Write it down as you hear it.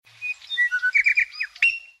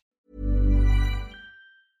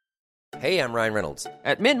Hey, I'm Ryan Reynolds.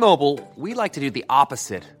 At Mint Mobile, we like to do the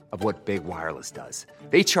opposite of what Big Wireless does.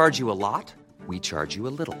 They charge you a lot, we charge you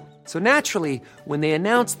a little. So naturally, when they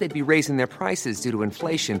announced they'd be raising their prices due to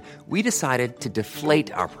inflation, we decided to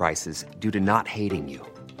deflate our prices due to not hating you.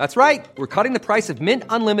 That's right. We're cutting the price of Mint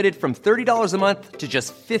Unlimited from $30 a month to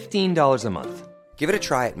just $15 a month. Give it a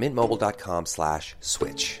try at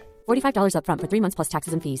mintmobile.com/switch. $45 up front for 3 months plus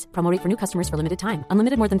taxes and fees. Promo rate for new customers for limited time.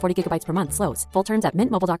 Unlimited more than 40 gigabytes per month. Slows full terms at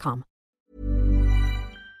mintmobile.com.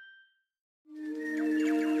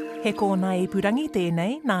 He kōna ipurangi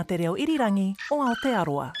tēnei nā te reo irirangi o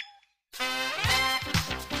Aotearoa.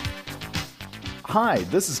 Hi,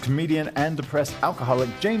 this is comedian and depressed alcoholic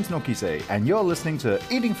James Nokise, and you're listening to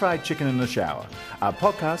Eating Fried Chicken in the Shower, a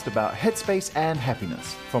podcast about headspace and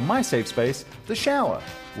happiness. From my safe space, the shower,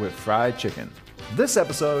 with fried chicken. This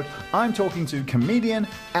episode, I'm talking to comedian,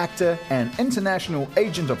 actor, and international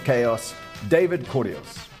agent of chaos, David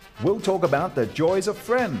Cordios. We'll talk about the joys of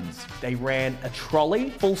friends. They ran a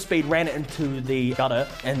trolley, full speed, ran it into the gutter,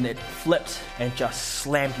 and it flipped and just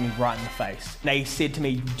slammed me right in the face. They said to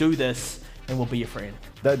me, do this and we'll be your friend.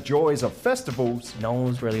 The joys of festivals. No one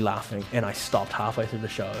was really laughing, and I stopped halfway through the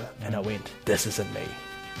show and I went, this isn't me.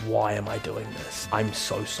 Why am I doing this? I'm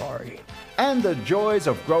so sorry. And the joys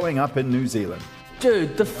of growing up in New Zealand.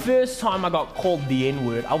 Dude, the first time I got called the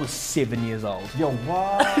N-word, I was 7 years old. Yo,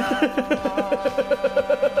 what?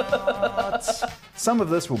 Some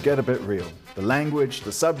of this will get a bit real. The language,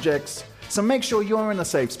 the subjects. So make sure you're in a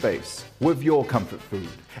safe space with your comfort food.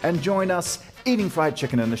 And join us eating fried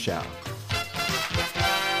chicken in the shower.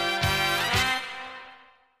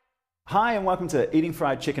 Hi, and welcome to Eating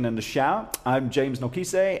Fried Chicken in the Shower. I'm James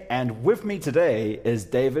Nokise, and with me today is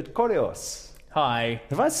David Cordios. Hi.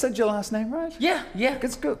 Have I said your last name right? Yeah.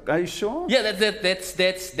 It's good. Are you sure? Yeah,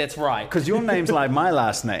 that's right. Because your name's like my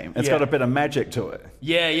last name. It's got a bit of magic to it.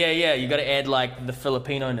 Yeah. You got to add like the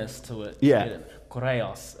Filipino-ness to it. Yeah.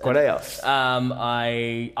 Correos. Correos.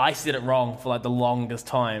 I said it wrong for like the longest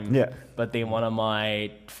time. Yeah. But then one of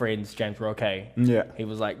my friends, James Roque, he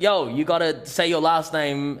was like, yo, you got to say your last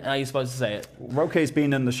name. How are you supposed to say it? Roque's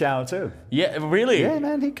been in the shower too. Yeah, really? Yeah,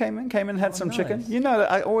 man, he came in, had some nice. chicken. You know,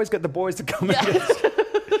 I always get the boys to come in.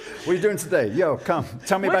 What are you doing today? Yo, come.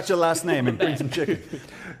 Tell me about your last name and bring some chicken.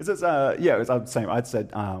 It's just, it was the same. I'd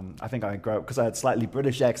said, I think I grew up, because I had slightly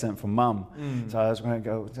British accent from mum. So I was going to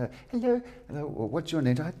go, hello, what's your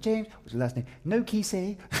name? James, what's your last name? No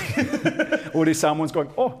Kise. Or there's someone's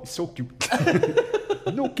going, oh, it's so cute.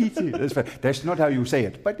 No Kise. That's not how you say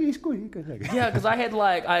it, but it's good. Yeah, because I had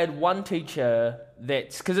one teacher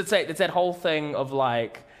because it's that whole thing of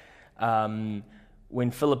like, when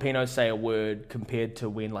Filipinos say a word compared to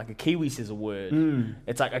when like a Kiwi says a word,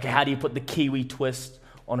 it's like, okay, how do you put the Kiwi twist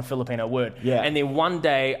on a Filipino word? Yeah. And then one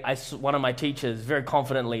day, one of my teachers very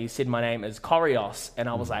confidently said my name is Corrios, and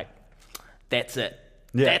I was like, that's it.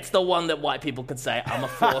 Yeah. That's the one that white people can say. I'm going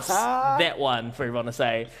to force that one for everyone to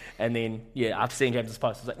say. And then, after seeing James's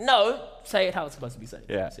post, I was like, no, say it how it's supposed to be said.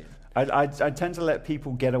 Yeah. I tend to let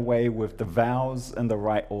people get away with the vowels in the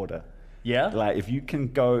right order. Yeah? Like, if you can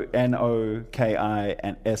go N-O-K-I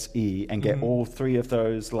and S-E and get all three of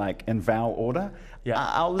those, like, in vowel order,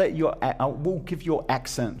 we'll give your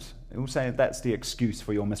accent. We'll say that's the excuse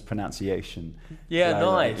for your mispronunciation. Yeah,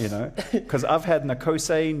 nice. You know? Because I've had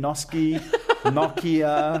Nakose, Noski,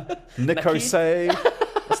 Nokia, Nikose.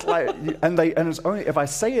 It's like, and it's only if I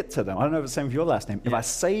say it to them, I don't know if it's the same with your last name, if I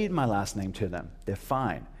say my last name to them, they're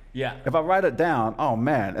fine. Yeah. If I write it down, oh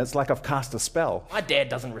man, it's like I've cast a spell. My dad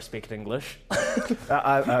doesn't respect English.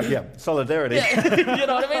 Solidarity. Yeah. You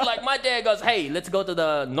know what I mean? Like, my dad goes, hey, let's go to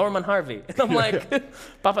the Norman Harvey. And I'm like,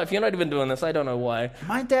 Papa, if you're not even doing this, I don't know why.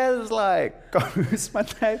 My dad is like,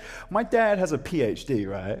 my dad has a PhD,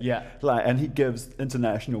 right? Yeah. Like, and he gives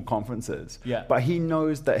international conferences. Yeah. But he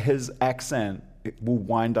knows that his accent will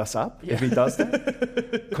wind us up if he does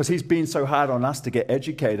that. Because he's been so hard on us to get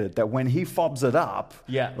educated that when he fobs it up,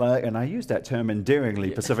 like, and I use that term endearingly,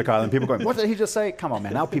 Pacific Island, people going, what did he just say? Come on,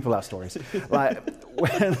 man, our people have stories. Like,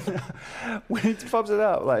 when he fobs it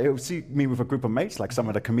up, like, he'll see me with a group of mates, like some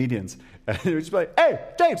of the comedians, and he'll just be like, hey,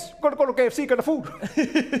 James, gotta go to KFC, get the food.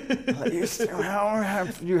 Like,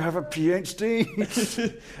 you have a PhD?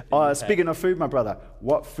 Speaking of food, my brother,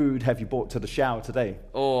 what food have you brought to the shower today?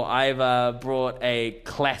 Oh, I've brought a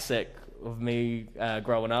classic of me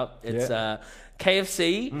growing up. It's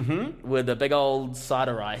KFC with a big old side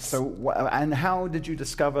of rice. So, and how did you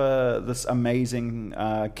discover this amazing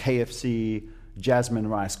KFC jasmine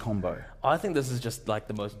rice combo? I think this is just like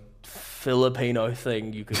the most Filipino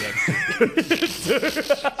thing you could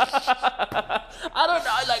I don't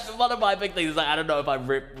know, like one of my big things is like I don't know if I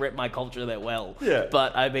rep my culture that well. Yeah.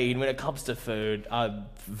 But I mean, when it comes to food, I'm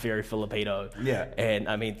very Filipino. Yeah. And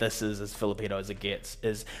I mean, this is as Filipino as it gets,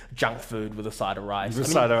 is junk food with a side of rice. With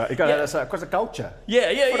a side of rice. That's because of culture.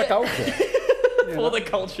 Yeah. For the culture. For the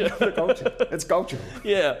culture. For the culture. It's cultural.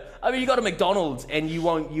 Yeah. I mean, you go to McDonald's and you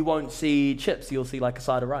won't see chips. You'll see like a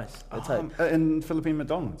side of rice. That's it. In Philippine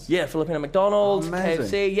McDonald's? Yeah, Filipino McDonald's, Amazing.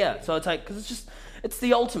 KFC. Yeah. So it's like, because it's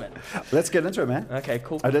the ultimate. Let's get into it, man. Okay,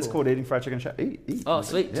 cool. That's called eating fried chicken. Eat. Oh,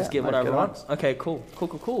 sweet. Just get what I want. Okay, cool.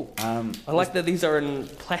 I like that these are in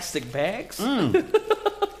plastic bags. I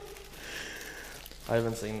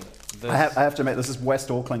haven't seen this. I have to admit, this is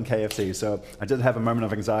West Auckland KFC, so I did have a moment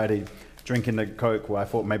of anxiety drinking the Coke where I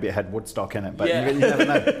thought maybe it had Woodstock in it, but you never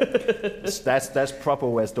know. That's proper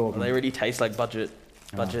West Auckland. They really taste like budget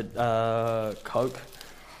Coke.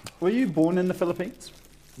 Were you born in the Philippines?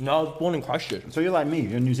 No, I was born in Christchurch. So you're like me,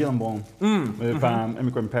 you're New Zealand born with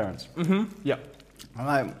immigrant parents. Yeah.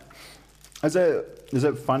 Like, is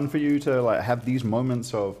it fun for you to like have these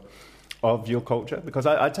moments of your culture? Because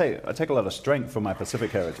I take a lot of strength from my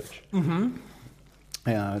Pacific heritage.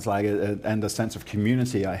 Yeah, it's like and the sense of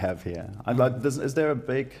community I have here. Is there a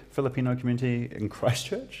big Filipino community in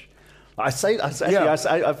Christchurch? I feel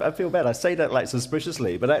bad. I say that like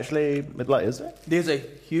suspiciously, but actually, is there? There's a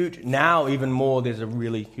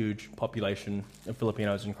really huge population of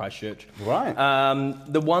Filipinos in Christchurch. Right.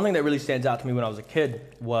 The one thing that really stands out to me when I was a kid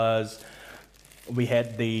was we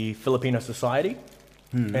had the Filipino Society.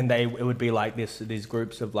 And it would be like these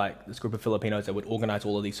groups of like this group of Filipinos that would organize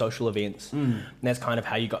all of these social events. And that's kind of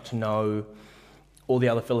how you got to know all the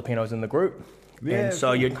other Filipinos in the group. Yeah, and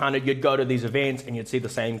so you'd go to these events and you'd see the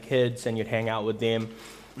same kids and you'd hang out with them.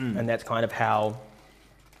 And that's kind of how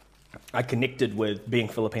I connected with being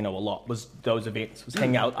Filipino a lot, was those events, was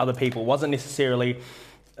hanging out with other people. It wasn't necessarily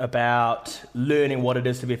about learning what it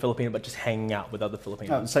is to be a Filipino, but just hanging out with other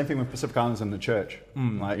Filipinos. Same thing with Pacific Islanders in the church.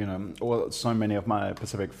 Like, so many of my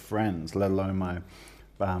Pacific friends, let alone my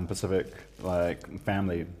Pacific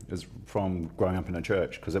family, is from growing up in a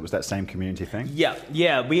church because it was that same community thing.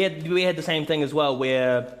 Yeah. We had the same thing as well,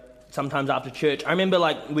 where sometimes after church, I remember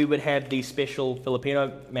we would have these special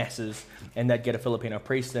Filipino masses, and they'd get a Filipino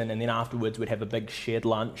priest in, and then afterwards we'd have a big shared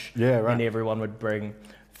lunch. Yeah, right. And everyone would bring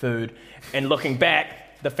food. And looking back,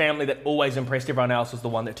 the family that always impressed everyone else was the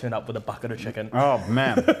one that turned up with a bucket of chicken. Oh,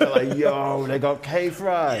 man. They're like, yo, they got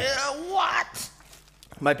K-fry. Yeah, what?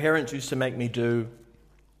 My parents used to make me do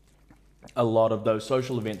a lot of those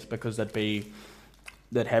social events because they'd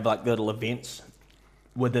have like little events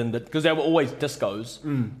within because they were always discos.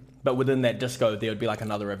 But within that disco, there would be like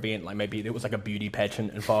another event, like maybe there was like a beauty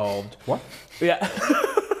pageant involved. What? Yeah.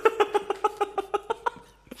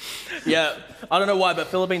 Yeah, I don't know why, but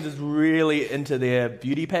Philippines is really into their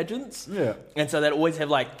beauty pageants. Yeah. And so they'd always have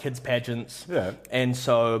like kids pageants. Yeah. And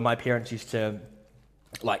so my parents used to,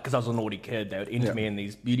 because I was a naughty kid, they would enter me in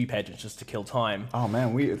these beauty pageants just to kill time. Oh man,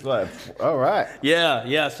 all right.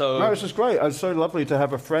 Yeah, so... No, it's just great. It's so lovely to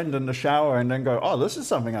have a friend in the shower and then go, oh, this is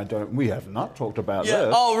something we have not talked about this.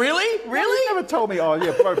 Oh, really? Really? You never told me, oh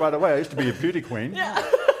yeah, bro, by the way, I used to be a beauty queen. Yeah.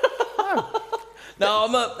 No,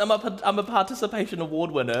 I'm a participation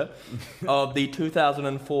award winner of the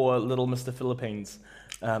 2004 Little Mr. Philippines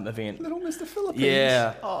event. Little Mr. Philippines?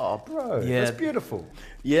 Yeah. Oh, bro, yeah. That's beautiful.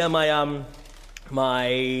 Yeah, my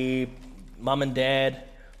mum and dad,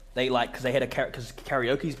 they because they had because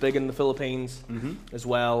karaoke's big in the Philippines as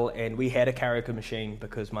well, and we had a karaoke machine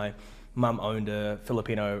because my mum owned a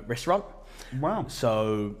Filipino restaurant. Wow.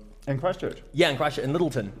 So... In Christchurch? Yeah, in Christchurch, in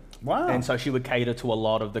Littleton. Wow. And so she would cater to a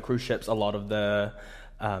lot of the cruise ships, a lot of the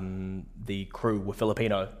crew were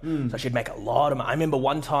Filipino. So she'd make a lot of money. I remember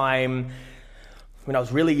one time when I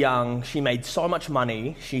was really young, she made so much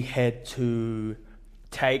money, she had to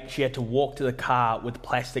walk to the car with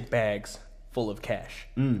plastic bags full of cash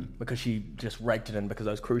because she just raked it in because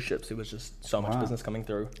those cruise ships, there was just so much business coming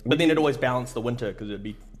through. But then it always balanced the winter because it'd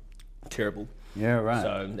be terrible. Yeah, right.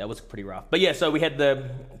 So that was pretty rough. But yeah, so we had the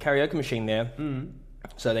karaoke machine there.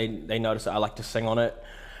 So they noticed that I like to sing on it.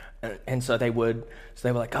 And so they were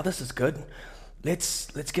like, oh, this is good.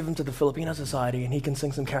 Let's give him to the Filipino Society and he can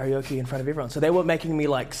sing some karaoke in front of everyone. So they were making me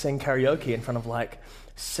sing karaoke in front of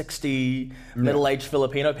 60 middle-aged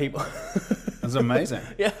Filipino people. That's amazing.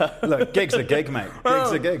 Yeah. Look, gig's a gig, mate.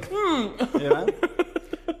 Gig's a gig. You know?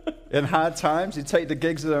 In hard times, you take the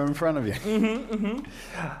gigs that are in front of you.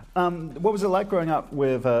 What was it like growing up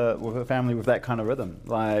with a family with that kind of rhythm?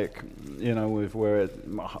 With where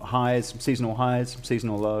seasonal highs,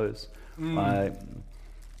 seasonal lows.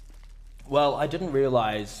 Well, I didn't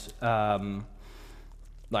realize,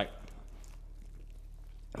 like,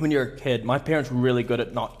 when you're a kid, my parents were really good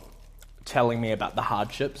at not telling me about the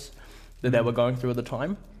hardships that they were going through at the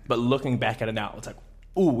time. But looking back at it now, it's like,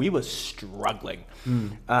 ooh, we were struggling.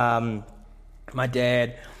 My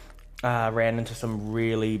dad ran into some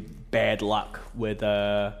really bad luck with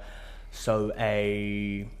I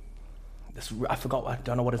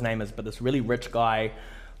don't know what his name is, but this really rich guy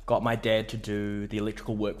got my dad to do the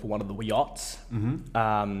electrical work for one of the yachts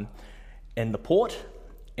in the port,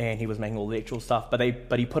 and he was making all the electrical stuff. But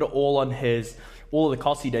he put it all of the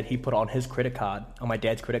costs he did, he put it on his credit card, on my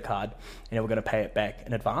dad's credit card, and they were going to pay it back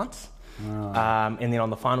in advance. And then on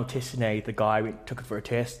the final testing day, the guy took it for a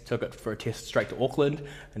test straight to Auckland,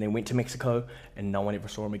 and then went to Mexico, and no one ever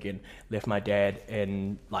saw him again. Left my dad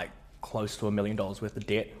in like close to $1 million worth of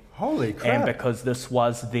debt. Holy crap! And because this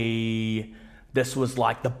was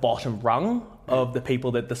like the bottom rung of the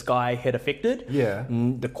people that this guy had affected. Yeah.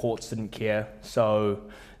 The courts didn't care, so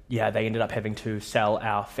yeah, they ended up having to sell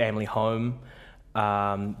our family home.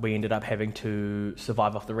 We ended up having to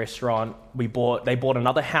survive off the restaurant. They bought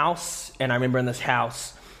another house, and I remember in this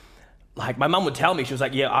house, like my mum would tell me, she was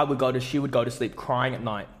like, yeah, she would go to sleep crying at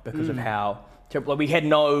night because of how terrible. We had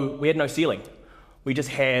no ceiling. We just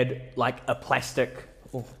had like a plastic.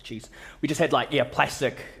 Oh, jeez. We just had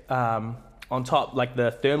plastic on top, like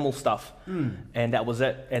the thermal stuff, and that was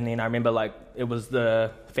it. And then I remember like it was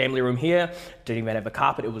the family room here, didn't even have a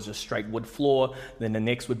carpet, it was just straight wood floor. Then the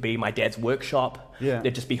next would be my dad's workshop.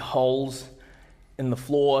 There'd just be holes in the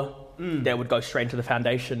floor that would go straight into the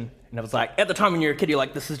foundation. And it was like, at the time when you're a kid, you're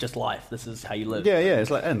like, this is just life, this is how you live. Yeah,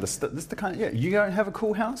 it's like, and this the kind of, you don't have a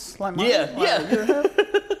cool house like mine? Yeah.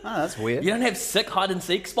 Oh, that's weird. You don't have sick hide and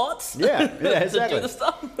seek spots? Yeah, exactly. to do the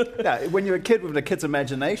stuff? Yeah, when you're a kid with a kid's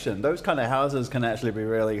imagination, those kind of houses can actually be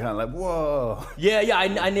really kind of like, whoa. Yeah,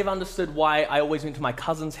 I never understood why I always went to my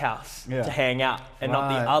cousin's house to hang out and not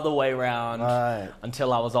the other way around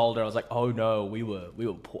until I was older. I was like, oh no, we were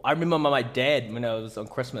poor. I remember my dad, when I was on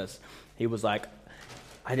Christmas, he was like,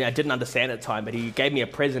 I didn't understand at the time, but he gave me a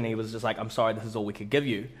present. He was just like, I'm sorry, this is all we could give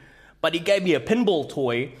you. But he gave me a pinball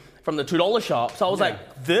toy from the $2 shop. So I was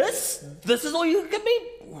like, this is all you can give me?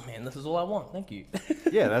 Oh, man, this is all I want. Thank you.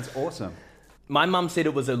 Yeah, that's awesome. My mum said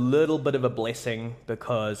it was a little bit of a blessing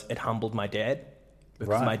because it humbled my dad.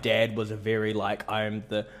 Because my dad was a very I'm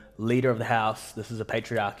the leader of the house. This is a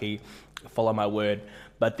patriarchy. Follow my word.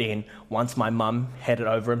 But then once my mum had it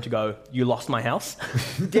over him to go, you lost my house.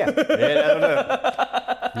 You're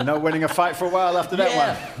not winning a fight for a while after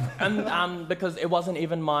that one. And because it wasn't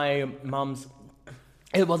even my mum's.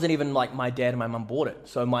 It wasn't even like my dad and my mum bought it.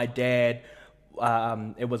 So my dad,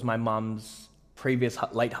 it was my mum's previous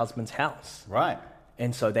late husband's house. Right.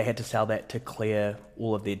 And so they had to sell that to clear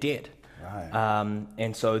all of their debt. Right.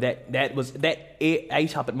 And so that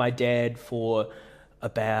ate up at my dad for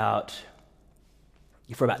about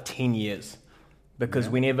 10 years. Because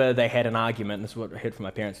whenever they had an argument, this is what I heard from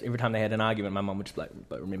my parents, every time they had an argument, my mum would just be like,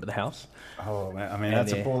 but remember the house? Oh, man, I mean,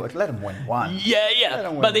 that's a ball. Let him win one.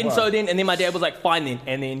 Yeah. But then, and then my dad was like, fine then.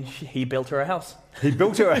 And then he built her a house. He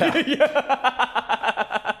built her a house?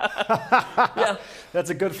 Yeah.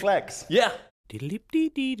 That's a good flex. Yeah.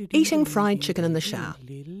 Eating fried chicken in the shower.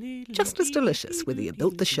 Just as delicious whether you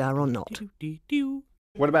built the shower or not.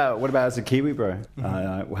 What about as a Kiwi bro?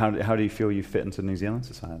 How do you feel you fit into New Zealand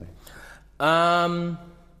society? I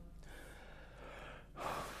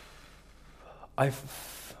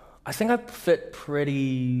think I fit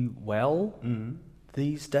pretty well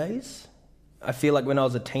these days. I feel like when I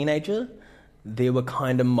was a teenager, there were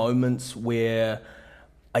kind of moments where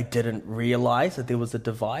I didn't realize that there was a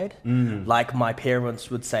divide. Like my parents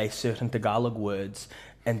would say certain Tagalog words,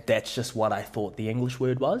 and that's just what I thought the English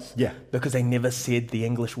word was. Yeah. Because they never said the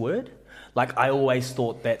English word. Like I always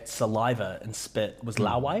thought that saliva and spit was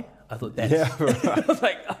lawai. I thought that's... Yeah, right. I was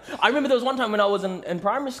like, I remember there was one time when I was in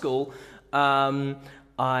primary school,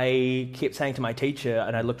 I kept saying to my teacher,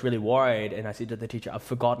 and I looked really worried, and I said to the teacher, I've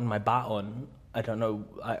forgotten my baon. I don't know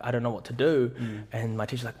what to do. And my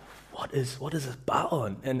teacher's like, what is this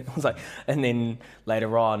baon? And it was like, and then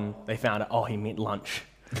later on, they found out, oh, he meant lunch.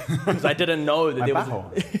 Because I didn't know that there was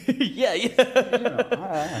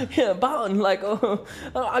baon, like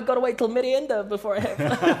I gotta wait till merienda before I have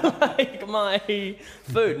like my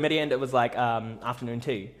food. Merienda was like afternoon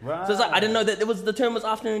tea. Right. So it's like I didn't know that the term was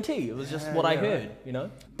afternoon tea. It was just what I heard, you know.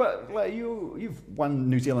 But like you've won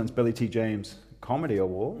New Zealand's Billy T. James Comedy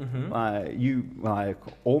Award. You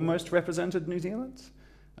almost represented New Zealand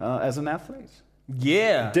as an athlete.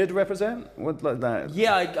 Yeah. Did represent? What, like that?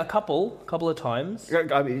 Yeah, a couple of times.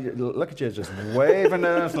 I mean, look at you just waving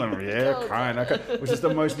us. Yeah, kind of. Which is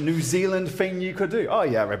the most New Zealand thing you could do. Oh,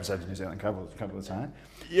 yeah, I represented New Zealand a couple of times.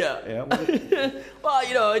 Yeah.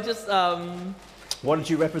 Well, it just... What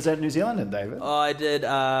did you represent New Zealand in, David? I did.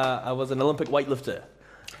 I was an Olympic weightlifter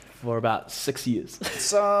for about 6 years.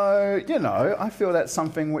 So, I feel that's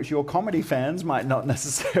something which your comedy fans might not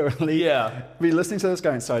necessarily be listening to this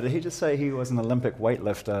going, so did he just say he was an Olympic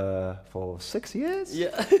weightlifter for 6 years?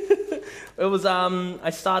 Yeah. It was,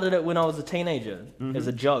 I started it when I was a teenager as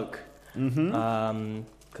a joke.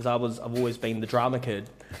 Because I've always been the drama kid.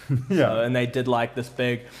 And they did like this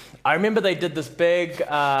big... I remember they did this big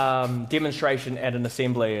demonstration at an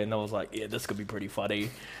assembly, and I was like, yeah, this could be pretty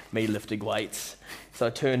funny, me lifting weights. So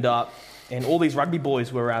I turned up, and all these rugby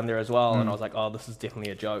boys were around there as well, and I was like, oh, this is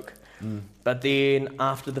definitely a joke. But then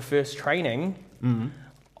after the first training,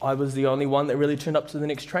 I was the only one that really turned up to the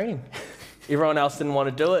next training. Everyone else didn't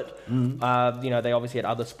want to do it. They obviously had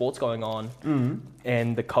other sports going on,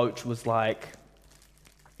 and the coach was like...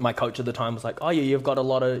 My coach at the time was like, oh yeah, you've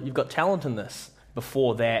got talent in this.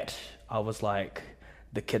 Before that, I was like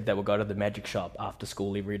the kid that would go to the magic shop after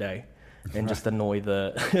school every day and just annoy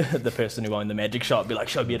the the person who owned the magic shop, be like,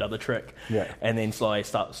 show me another trick. And then slowly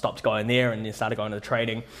stopped going there and then started going to the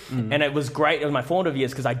training. And it was great. It was my formative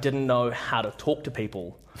years because I didn't know how to talk to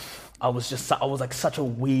people. I was like such a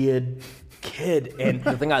weird kid. And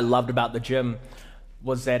the thing I loved about the gym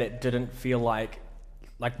was that it didn't feel like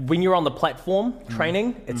when you're on the platform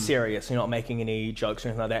training, it's serious. You're not making any jokes or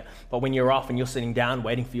anything like that. But when you're off and you're sitting down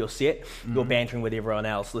waiting for your set, you're bantering with everyone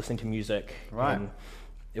else, listening to music. Right. And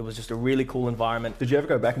it was just a really cool environment. Did you ever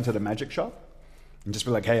go back into the magic shop and just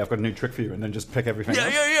be like, hey, I've got a new trick for you, and then just pick everything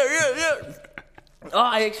up?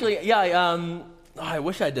 Yeah. I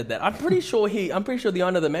wish I did that. I'm pretty sure the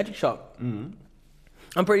owner of the magic shop, I'm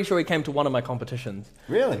pretty sure he came to one of my competitions.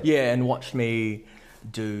 Really? Yeah, and watched me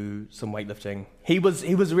do some weightlifting. He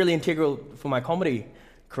was really integral for my comedy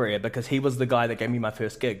career because he was the guy that gave me my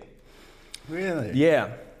first gig. Really?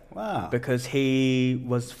 Yeah. Wow. Because he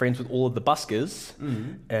was friends with all of the buskers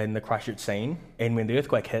in the Christchurch scene, and when the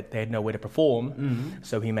earthquake hit, they had nowhere to perform,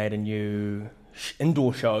 so he made a new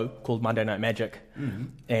indoor show called Monday Night Magic,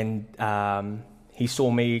 and he saw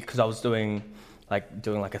me because I was doing a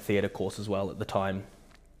theatre course as well at the time.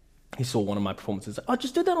 He saw one of my performances. Oh,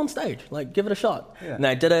 just do that on stage. Like, give it a shot. Yeah. And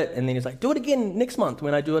I did it, and then he's like, do it again next month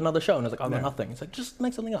when I do another show. And I was like, I've got nothing. He's like, just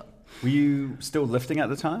make something up. Were you still lifting at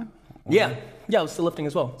the time? Yeah, I was still lifting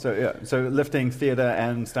as well. So lifting, theatre,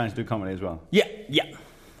 and starting to do comedy as well? Yeah.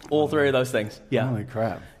 All three of those things. Yeah. Holy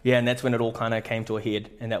crap. Yeah, and that's when it all kind of came to a head.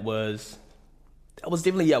 And that was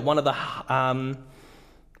definitely one of the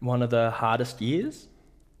hardest years,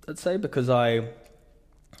 I'd say, because I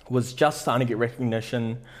was just starting to get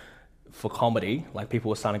recognition for comedy. Like, people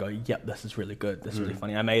were starting to go, yep, this is really good, this is really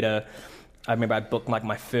funny. I remember I booked like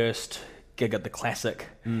my first gig at the Classic,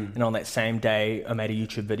 and on that same day I made a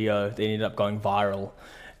YouTube video that ended up going viral,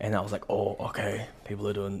 and I was like, oh, okay,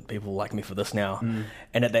 people like me for this now.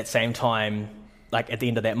 And at that same time, like at the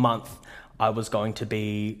end of that month, I was going to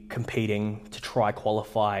be competing to try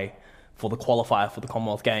qualify for the qualifier for the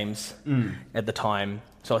Commonwealth Games at the time.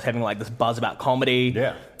 So I was having like this buzz about comedy,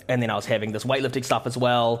 and then I was having this weightlifting stuff as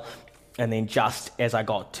well. And then just as I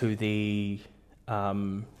got to the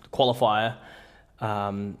qualifier,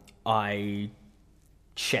 I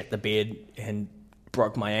shat the bed and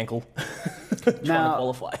broke my ankle trying to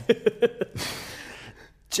qualify.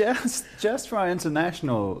 Just for our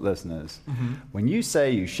international listeners, when you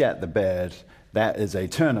say you shat the bed, that is a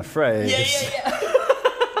turn of phrase. Yeah.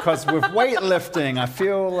 Because with weightlifting, I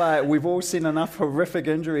feel like we've all seen enough horrific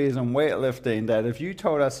injuries in weightlifting that if you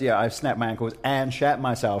told us, yeah, I've snapped my ankles and shat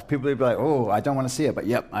myself, people would be like, oh, I don't want to see it, but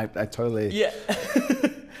yep, I totally... Yeah.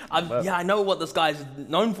 I know what this guy's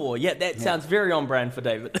known for. Yeah, that sounds very on brand for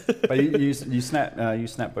David. But you snapped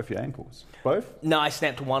both your ankles? Both? No, I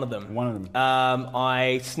snapped one of them. One of them.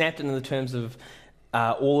 I snapped it in the terms of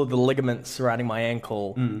all of the ligaments surrounding my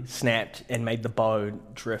ankle snapped and made the bone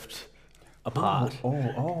drift apart.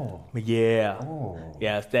 Yeah.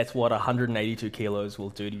 Yeah, that's what 182 kilos will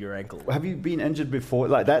do to your ankle. Have you been injured before?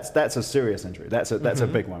 Like, that's a serious injury. That's a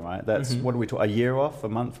big one, right? That's what do we talk? A year off, a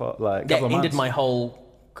month off, like a couple of months? Ended my whole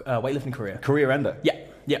weightlifting career. Career ender.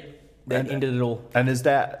 Yeah. That ended it all. And is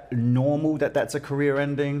that normal that's a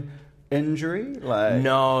career-ending injury? Like,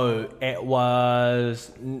 no, it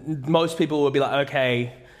was. Most people would be like,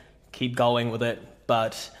 okay, keep going with it,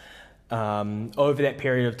 but over that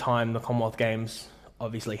period of time, the Commonwealth Games,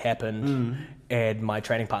 obviously happened, and my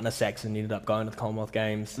training partner Saxon ended up going to the Commonwealth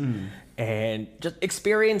Games, and just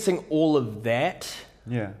experiencing all of that,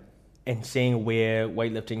 and seeing where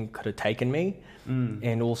weightlifting could have taken me,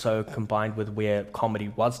 and also combined with where comedy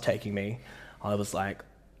was taking me, I was like,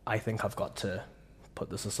 I think I've got to put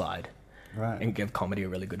this aside and give comedy a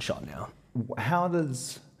really good shot now. How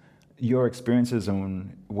does your experiences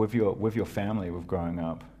with your family with growing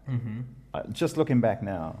up, just looking back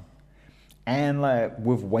now, and like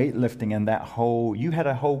with weightlifting and that whole, you had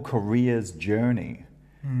a whole career's journey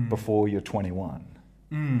before you're 21.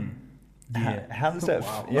 How does that?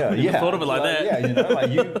 Wow. Yeah, I never thought of it like that. Yeah, you know,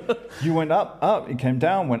 like you went up, you came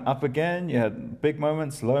down, went up again. You had big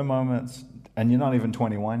moments, low moments, and you're not even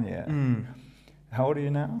 21 yet. How old are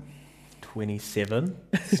you now? 27.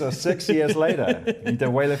 So 6 years later, you did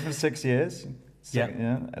weightlifting for 6 years.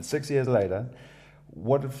 Yeah. 6 years later,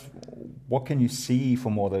 what can you see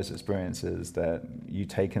from all those experiences that you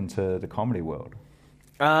take into the comedy world?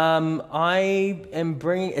 I am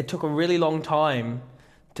bringing. It took a really long time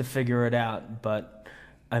to figure it out, but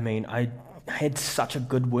I mean, I had such a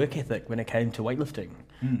good work ethic when it came to weightlifting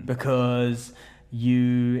because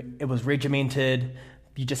it was regimented.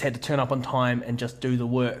 You just had to turn up on time and just do the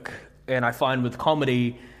work. And I find with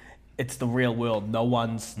comedy, it's the real world.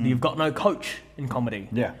 You've got no coach in comedy.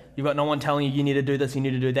 Yeah. You've got no one telling you need to do this, you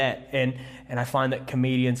need to do that. And I find that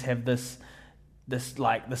comedians have this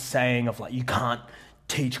saying of like, you can't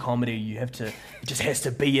teach comedy. It just has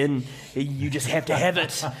to be in. You just have to have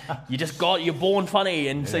it. You're born funny.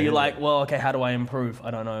 And so you're like, well, okay, how do I improve?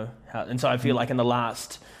 I don't know how. And so I feel like in the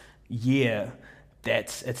last year,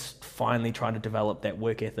 it's finally trying to develop that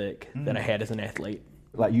work ethic that I had as an athlete.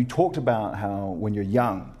 Like you talked about how when you're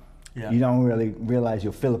young, you don't really realize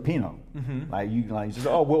you're Filipino. Like you just you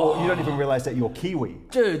don't even realize that you're Kiwi.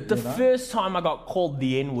 Dude, the first time I got called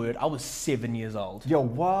the N-word, I was 7 years old. Yo,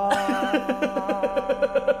 what?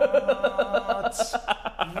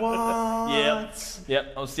 What?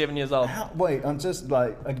 Yep, I was 7 years old. Wait, I'm just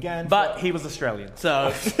like, again... But he was Australian,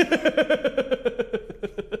 so...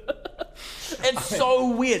 It's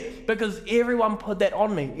so weird because everyone put that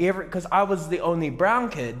on me. Because I was the only brown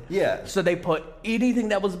kid. Yeah. So they put anything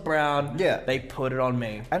that was brown, they put it on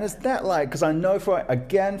me. And is that like, because I know for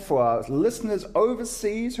our listeners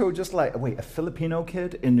overseas who are just like, wait, a Filipino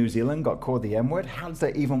kid in New Zealand got called the M-word? How does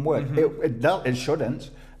that even work? It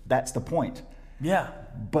shouldn't. That's the point. Yeah.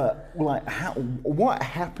 But like, what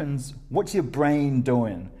happens? What's your brain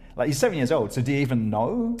doing? Like you're 7 years old, so do you even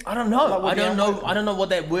know? I don't know. Like, I don't know what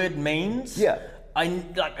that word means. Yeah.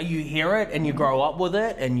 You hear it and you grow up with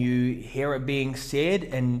it and you hear it being said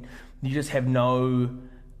and you just have no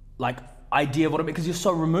idea of what it means because you're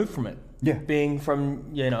so removed from it. Yeah. Being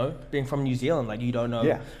from New Zealand, like you don't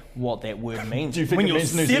know what that word means. Do you think when it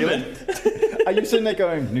means New Zealand? Are you sitting there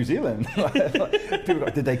going, New Zealand? People go,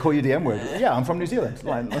 did they call you the M-word? Yeah, I'm from New Zealand.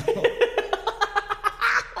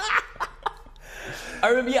 I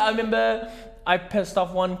remember I pissed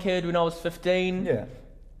off one kid when I was 15. Yeah.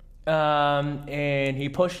 And he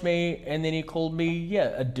pushed me, and then he called me,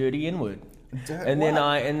 a dirty N-word. Then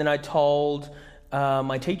I told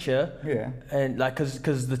my teacher, and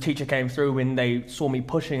because the teacher came through when they saw me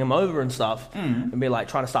pushing him over and stuff, and be like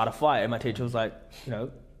trying to start a fight, and my teacher was like,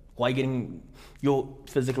 why you're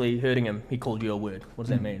physically hurting him? He called you a word. What does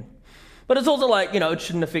that mean? But it's also like, it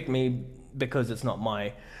shouldn't affect me because it's not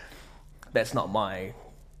my. That's not my.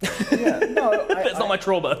 That's not my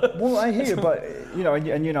trauma. Well, I hear, but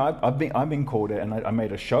I've been called it, and I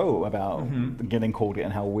made a show about getting called it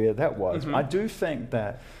and how weird that was. I do think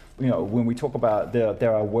that when we talk about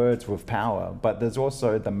there are words with power, but there's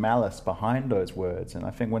also the malice behind those words. And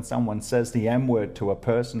I think when someone says the M-word to a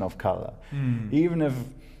person of color, even if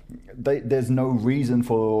there's no reason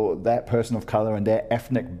for that person of color and their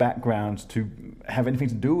ethnic background to have anything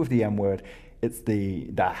to do with the M-word, it's the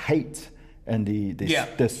hate and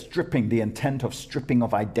the stripping, the intent of stripping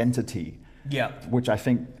of identity, which I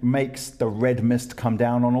think makes the red mist come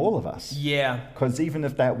down on all of us. Yeah. Because even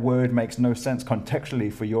if that word makes no sense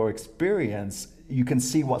contextually for your experience, you can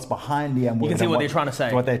see what's behind the M-word. You can see what they're trying to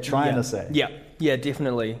say. What they're trying to say. Yeah,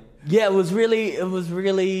 definitely. Yeah, it was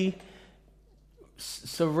really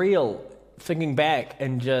surreal thinking back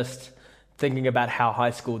and just thinking about how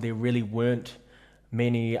high school there really weren't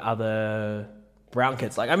many other brown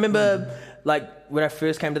kids. Like I remember, when I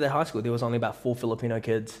first came to that high school, there was only about 4 Filipino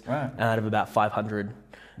kids out of about 500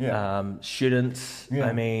 students. Yeah.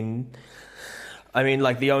 I mean,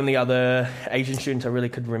 the only other Asian students I really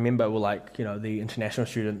could remember were the international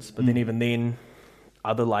students. But then even then,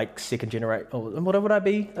 other like second generation. What would I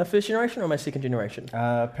be? A first generation or am I second generation?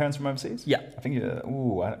 Parents from overseas? Yeah. I think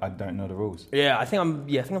I don't know the rules. Yeah, I think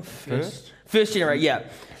I'm first generation. Yeah.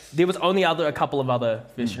 There was only a couple of other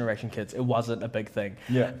first generation kids. It wasn't a big thing.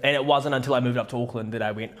 Yeah. And it wasn't until I moved up to Auckland that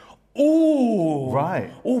I went, ooh.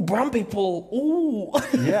 Right. Ooh, brown people. Ooh.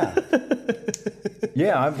 Yeah.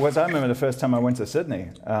 Yeah, I remember the first time I went to Sydney,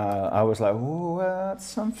 I was like, ooh,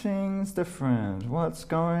 something's different. What's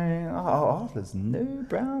going on? Oh, there's no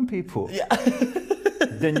brown people. Yeah.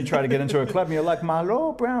 Then you try to get into a club and you're like, my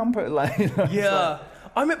lord, brown people. Like, yeah.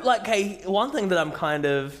 I remember, like, hey, one thing that I'm kind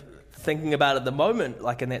of thinking about at the moment,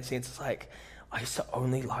 like in that sense, is like, I used to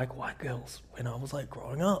only like white girls when I was like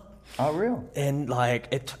growing up. Oh, real? And like,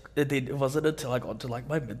 it wasn't until I got to like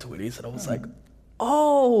my mid-20s and I was like,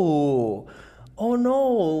 oh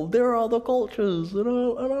no, there are other cultures and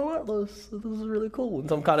I like this. This is really cool. And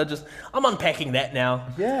so I'm kind of I'm unpacking that now.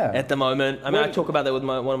 Yeah. At the moment. I mean, I talk about that with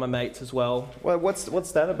one of my mates as well. Well,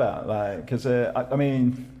 what's that about? Like, because I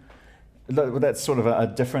mean, that's sort of a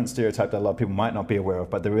different stereotype that a lot of people might not be aware of,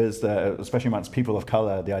 but there is, especially amongst people of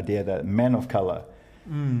color, the idea that men of color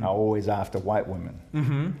are always after white women.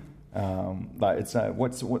 Mm-hmm. Like, it's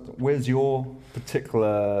where's your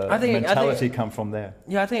particular mentality come from there?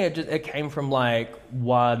 Yeah, I think it came from like,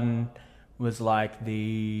 one was like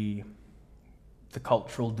the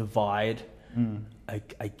cultural divide.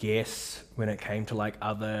 I guess when it came to like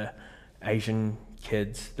other Asian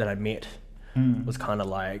kids that I met, was kind of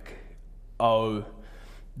like, oh,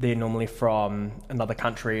 they're normally from another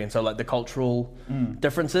country, and so like the cultural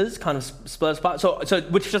differences kind of split us apart. So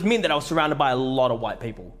which just meant that I was surrounded by a lot of white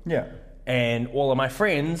people. Yeah. And all of my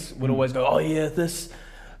friends would always go, oh yeah, this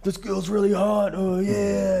girl's really hot. Oh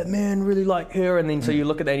yeah, man, really like her. And then so you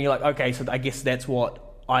look at that and you're like, okay, so I guess that's what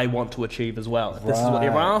I want to achieve as well. If this is what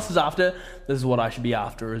everyone else is after, this is what I should be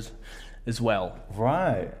after as well.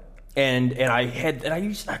 Right. And I can't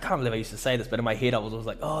believe I used to say this, but in my head I was always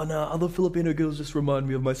like, oh no, other Filipino girls just remind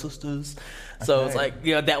me of my sisters. So it's like,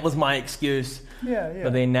 that was my excuse. Yeah.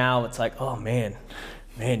 But then now it's like, oh man,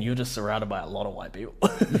 you're just surrounded by a lot of white people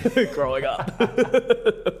growing up.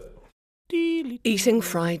 Eating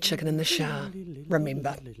fried chicken in the shower.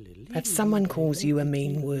 Remember, if someone calls you a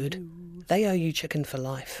mean word, they owe you chicken for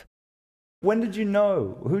life. When did you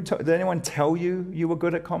know? Did anyone tell you were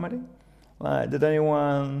good at comedy? Like, did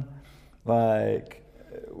anyone... Like,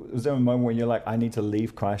 was there a moment when you're like, I need to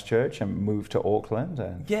leave Christchurch and move to Auckland?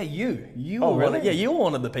 And... Yeah, you were really? You were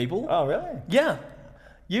one of the people. Oh, really? Yeah,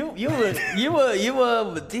 you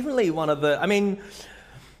were definitely one of the. I mean,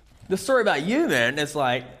 the story about you, man, is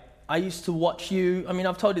like, I used to watch you. I mean,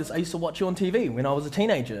 I've told you this. I used to watch you on TV when I was a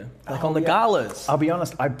teenager, like on the galas. I'll be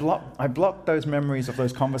honest. I blocked those memories of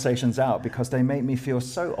those conversations out because they made me feel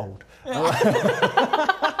so old.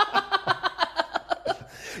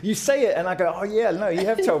 You say it, and I go, oh yeah, no, you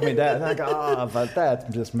have told me that. And I go, but that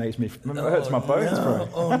just makes me, hurts my bones, bro.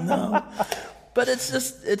 Oh no. But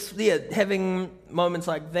it's having moments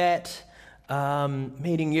like that,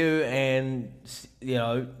 meeting you and,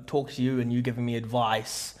 talk to you and you giving me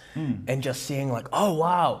advice and just seeing like, oh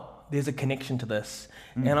wow, there's a connection to this.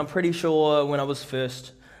 And I'm pretty sure when I was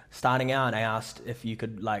first starting out, I asked if you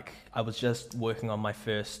could, like, I was just working on my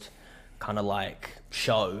first kind of like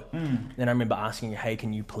show. Then I remember asking you, hey,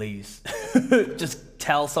 can you please just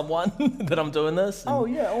tell someone that I'm doing this?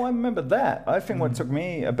 And I remember that. I think what took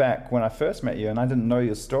me aback when I first met you and I didn't know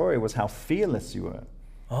your story was how fearless you were.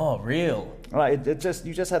 Oh, real? Like, you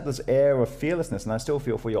just had this air of fearlessness, and I still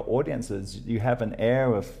feel for your audiences, you have an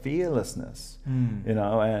air of fearlessness, and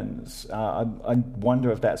I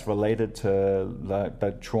wonder if that's related to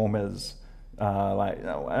the traumas.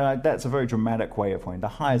 That's a very dramatic way of putting the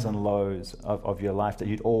highs and lows of your life that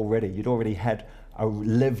you'd already had a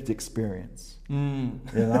lived experience. You'd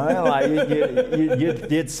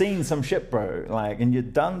seen some shit, bro, and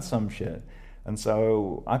you'd done some shit, and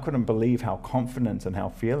so I couldn't believe how confident and how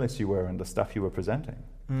fearless you were in the stuff you were presenting.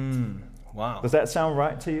 Wow. Does that sound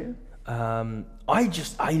right to you? I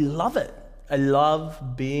love it. I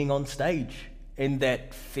love being on stage, and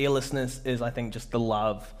that fearlessness is, I think, just the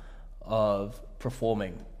love of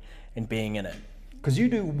performing and being in it. Because you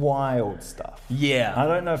do wild stuff. Yeah. I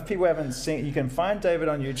don't know if people haven't seen, you can find David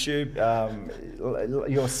on YouTube.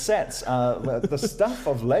 Your sets are the stuff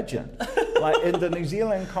of legend. Like in the New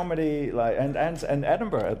Zealand comedy, and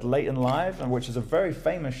Edinburgh at Leighton Live, which is a very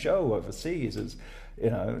famous show overseas, is,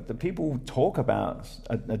 the people talk about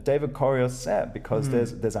a David Corios set because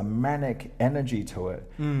there's a manic energy to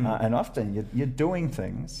it. And often you're doing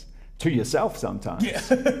things to yourself sometimes. Yeah.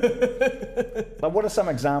 Like, what are some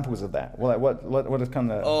examples of that? Well, what are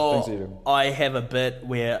kind of things you do? I have a bit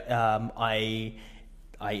where I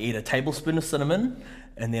I eat a tablespoon of cinnamon,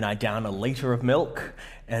 and then I down a litre of milk,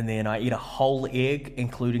 and then I eat a whole egg,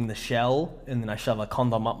 including the shell, and then I shove a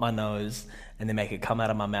condom up my nose, and then make it come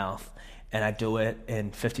out of my mouth, and I do it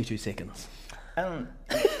in 52 seconds.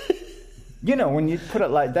 You know, when you put it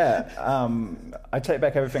like that, I take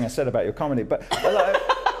back everything I said about your comedy, but like,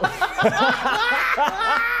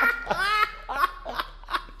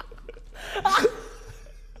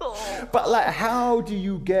 but like, how do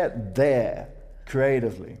you get there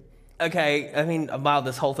creatively? Okay, I mean, wow,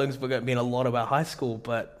 this whole thing's been a lot about high school,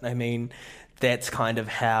 but I mean, that's kind of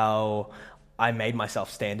how I made myself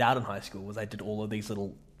stand out in high school, was I did all of these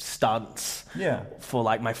little stunts for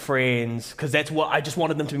like my friends, because that's what I just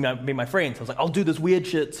wanted them to be my friends. I was like, I'll do this weird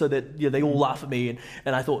shit so that they all laugh at me,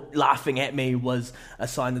 and I thought laughing at me was a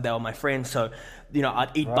sign that they were my friends. So I'd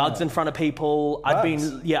eat bugs in front of people. I'd eat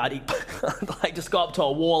like just go up to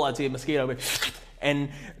a wall, I'd see a mosquito, and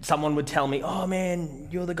someone would tell me, "Oh man,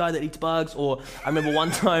 you're the guy that eats bugs." Or I remember one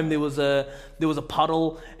time there was a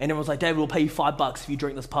puddle, and everyone was like, "David, we'll pay you $5 if you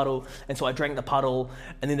drink this puddle." And so I drank the puddle,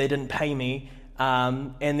 and then they didn't pay me.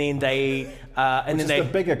 And then they... Which is the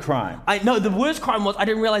bigger crime. No, the worst crime was I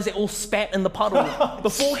didn't realize they all spat in the puddle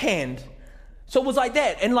beforehand. So it was like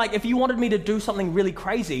that. And like, if you wanted me to do something really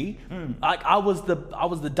crazy, like I was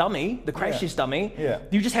the dummy, the crashiest dummy. Yeah.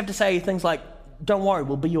 You just have to say things like, "Don't worry,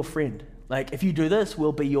 we'll be your friend. Like, if you do this,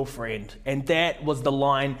 we'll be your friend." And that was the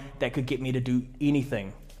line that could get me to do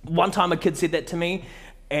anything. One time a kid said that to me,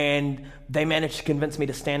 and they managed to convince me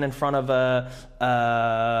to stand in front of a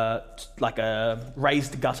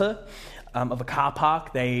raised gutter of a car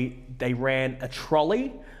park. They ran a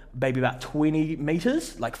trolley, maybe about 20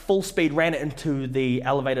 meters, like full speed, ran it into the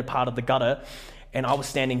elevated part of the gutter, and I was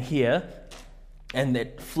standing here, and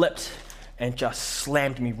it flipped and just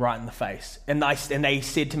slammed me right in the face. And they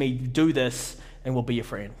said to me, "Do this, and we'll be your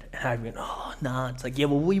friend." And I went, "Oh, nah." It's like, "Yeah,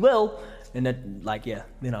 well, we will." And then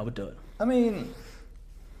I would do it. I mean,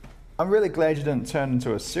 I'm really glad you didn't turn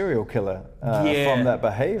into a serial killer from that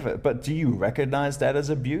behavior. But do you recognize that as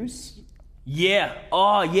abuse? Yeah.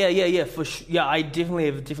 Oh, yeah. For sure. Yeah, I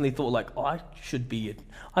definitely thought like, I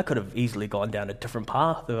could have easily gone down a different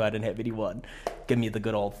path if I didn't have anyone give me the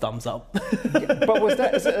good old thumbs up. But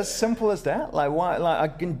is it as simple as that? Like, why? Like, I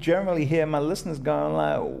can generally hear my listeners going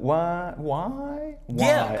like, why?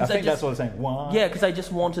 Yeah, I think that's what I'm saying. Why? Yeah, because I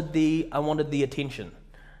just wanted the attention.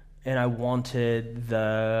 And I wanted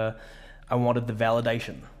the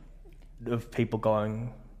validation of people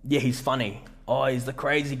going, "Yeah, he's funny. Oh, he's the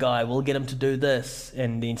crazy guy. We'll get him to do this."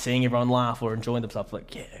 And then seeing everyone laugh or enjoying themselves,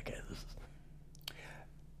 like, yeah, okay.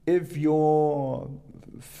 If your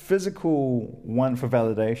physical want for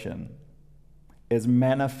validation is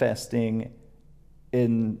manifesting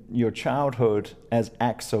in your childhood as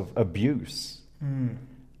acts of abuse,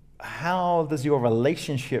 how does your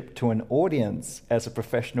relationship to an audience as a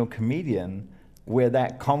professional comedian, where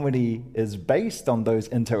that comedy is based on those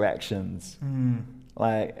interactions,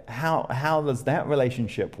 like how does that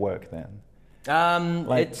relationship work then?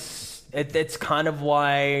 It's kind of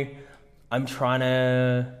why I'm trying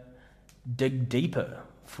to dig deeper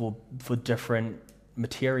for different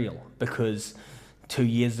material, because 2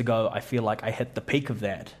 years ago I feel like I hit the peak of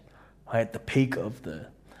that. I hit the peak of the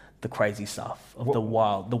crazy stuff, of the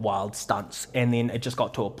wild stunts, and then it just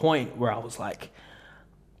got to a point where I was like,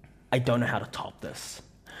 I don't know how to top this.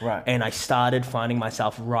 Right. And I started finding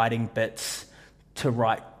myself writing bits to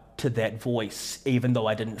write to that voice, even though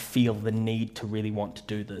I didn't feel the need to really want to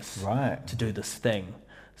do this. Right. To do this thing.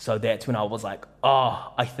 So that's when I was like,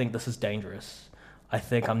 oh, I think this is dangerous. I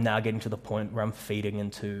think I'm now getting to the point where I'm feeding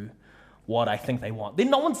into what I think they want. Then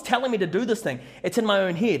no one's telling me to do this thing. It's in my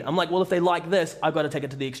own head. I'm like, well, if they like this, I've got to take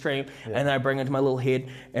it to the extreme. Yeah. And then I bring it to my little head,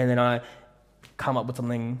 and then I come up with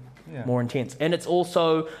something more intense. And it's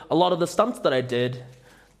also a lot of the stunts that I did,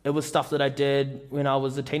 it was stuff that I did when I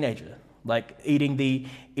was a teenager. Like eating the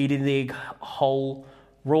egg whole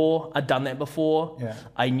raw. I'd done that before. Yeah.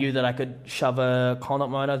 I knew that I could shove a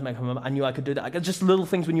condom up my nose, I knew I could do that. Just little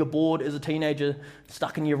things when you're bored as a teenager,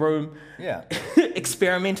 stuck in your room,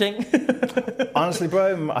 experimenting. Honestly,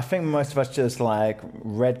 bro, I think most of us just like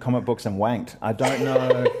read comic books and wanked. I don't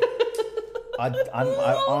know.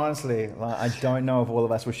 I honestly, like, I don't know if all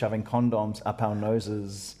of us were shoving condoms up our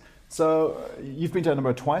noses. So you've been to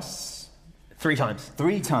Edinburgh twice? 3 times.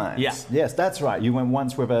 3 times? Yeah. Yes, that's right. You went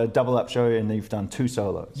once with a double-up show, and then you've done 2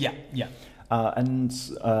 solos. Yeah. And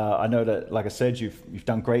I know that, like I said, you've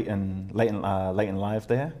done great in late and live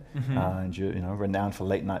there, and you're renowned for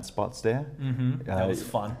late night spots there. That was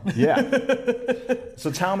fun. Yeah.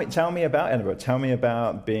 So tell me about Edinburgh. Tell me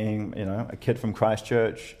about being a kid from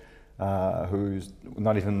Christchurch, who's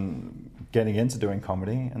not even getting into doing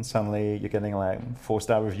comedy, and suddenly you're getting like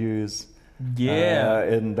 4-star reviews. Yeah.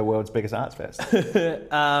 In the world's biggest arts fest.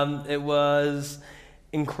 It was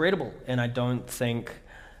incredible, and I don't think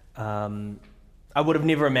I would have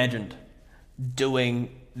never imagined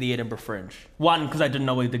doing the Edinburgh Fringe. One, because I didn't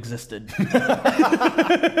know it existed.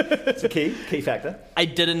 It's a key factor. I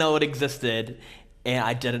didn't know it existed, and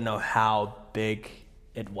I didn't know how big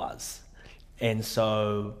it was. And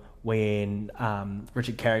so when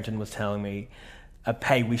Richard Carrington was telling me,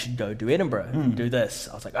 hey, we should go do Edinburgh, do this,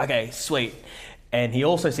 I was like, okay, sweet. And he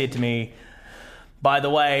also said to me, by the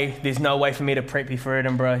way, there's no way for me to prep you for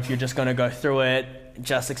Edinburgh. You're just going to go through it,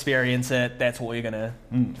 just experience it. That's what you're going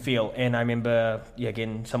to feel. And I remember,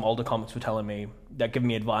 again, some older comics were telling me, that giving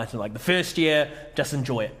me advice, like the first year, just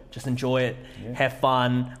enjoy it, have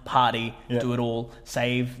fun, party, do it all,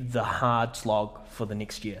 save the hard slog for the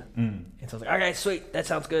next year. And so I was like, okay, sweet, that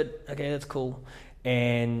sounds good. Okay, that's cool.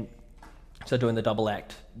 And so doing the double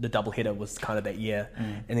act, the double header was kind of that year.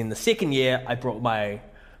 And then the second year, I brought my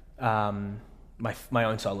my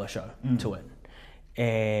own solo show to it.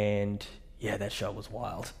 And yeah, that show was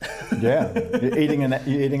wild. Yeah, you're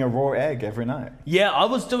eating a raw egg every night. Yeah, I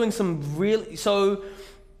was doing some really, so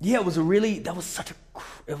yeah, it was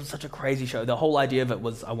such a crazy show. The whole idea of it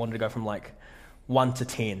was I wanted to go from like 1 to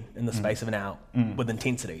 10 in the space of an hour with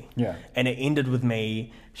intensity. Yeah. And it ended with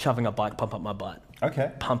me shoving a bike pump up my butt.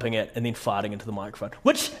 Okay. Pumping it and then farting into the microphone,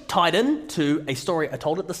 which tied in to a story I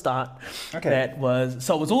told at the start. Okay. That was,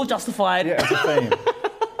 so it was all justified. Yeah, it's a theme.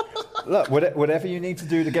 Look, whatever you need to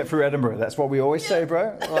do to get through Edinburgh, that's what we always say,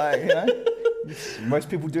 bro. Like, you know, most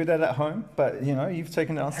people do that at home, but you know, you've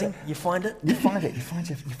taken it on. Hey, you find it. You find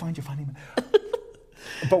your funny.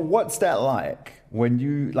 But what's that like when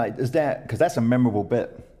you like? Is that because that's a memorable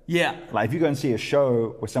bit? Yeah. Like if you go and see a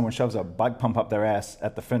show where someone shoves a bike pump up their ass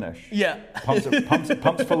at the finish. Yeah.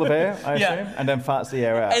 Pumps full of air, I assume, and then farts the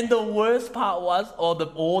air out. And the worst part was,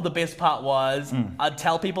 or the best part was, I'd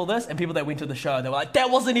tell people this, and people that went to the show, they were like, that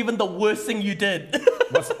wasn't even the worst thing you did.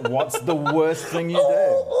 What's the worst thing you did?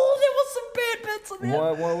 Oh, there was some bad bits in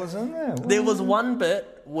there. What was in there? There was one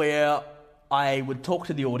bit where I would talk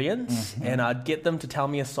to the audience and I'd get them to tell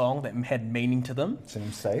me a song that had meaning to them.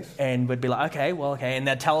 Seems safe. And we'd be like, okay. And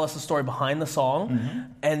they'd tell us the story behind the song.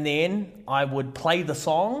 And then I would play the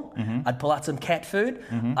song. I'd pull out some cat food.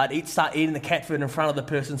 I'd start eating the cat food in front of the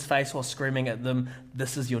person's face while screaming at them,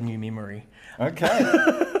 this is your new memory. Okay.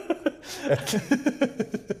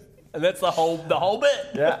 And that's the whole bit.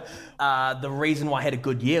 Yeah. The reason why I had a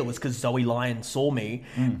good year was because Zoe Lyon saw me,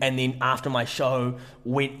 and then after my show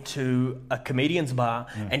went to a comedian's bar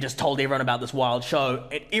and just told everyone about this wild show.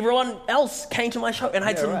 And everyone else came to my show, and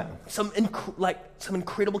I had some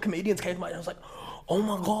incredible comedians came to my show. I was like, oh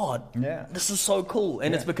my god, this is so cool.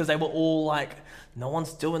 And it's because they were all like, no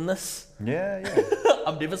one's doing this. Yeah.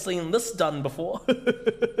 I've never seen this done before.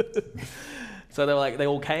 So they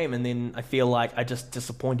all came, and then I feel like I just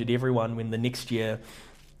disappointed everyone when the next year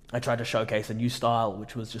I tried to showcase a new style,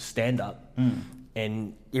 which was just stand-up.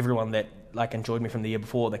 And everyone that like enjoyed me from the year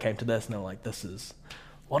before, they came to this, and they were like,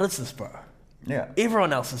 what is this, bro? Yeah.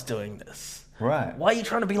 Everyone else is doing this. Right. Why are you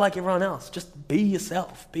trying to be like everyone else? Just be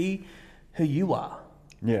yourself. Be who you are.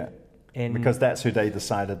 Yeah. And because that's who they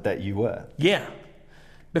decided that you were. Yeah.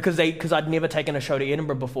 Because I'd never taken a show to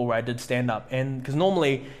Edinburgh before where I did stand-up. And because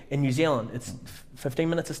normally in New Zealand, it's 15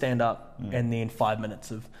 minutes of stand-up and then 5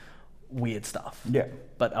 minutes of weird stuff. Yeah.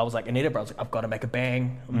 But I was like, in Edinburgh, I was like, I've got to make a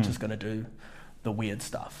bang. I'm just going to do the weird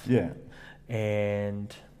stuff. Yeah.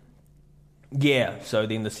 And yeah, so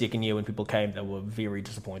then the second year when people came, they were very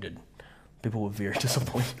disappointed. People were very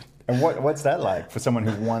disappointed. And what's that like for someone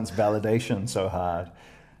who wants validation so hard?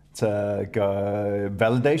 To go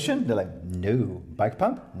validation? They're like, no. Bike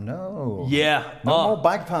pump? No. Yeah. No more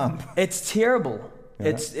bike pump. It's terrible. Yeah.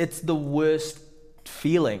 It's the worst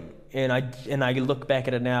feeling. And I look back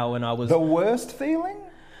at it now and I was... The worst feeling?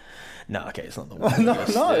 No, okay, it's not the worst.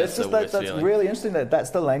 No, it's just that's really interesting that that's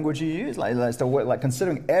the language you use. Like that's the word, like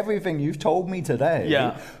considering everything you've told me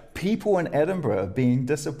today, people in Edinburgh being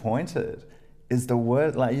disappointed is the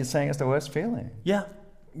word, like you're saying it's the worst feeling. Yeah,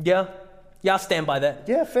 I'll stand by that.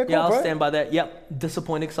 Yeah, fair call, I'll stand by that. Yep,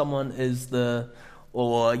 disappointing someone is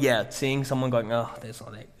seeing someone going, oh, that's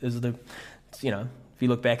not that. Is the, if you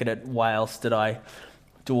look back at it, why else did I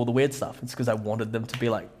do all the weird stuff? It's because I wanted them to be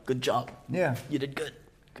like, good job. Yeah. You did good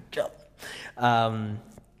job. And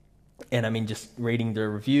I mean, just reading the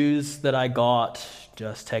reviews that I got,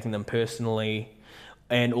 just taking them personally,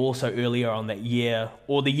 and also earlier on that year,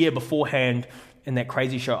 or the year beforehand, in that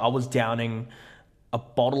crazy show, I was downing a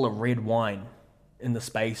bottle of red wine in the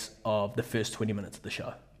space of the first 20 minutes of the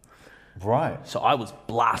show. Right. So I was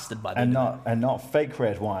blasted by the end of it. And not fake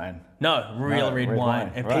red wine. No, real red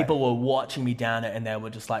wine. And right. people were watching me down it, and they were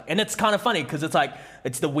just like, and it's kind of funny because it's like,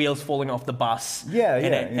 it's the wheels falling off the bus.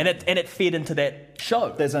 And it fed into that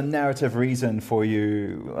show. There's a narrative reason for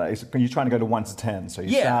you, like, you're trying to go to 1 to 10. So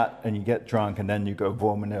you start and you get drunk, and then you go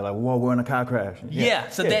boom, and they're like, whoa, we're in a car crash.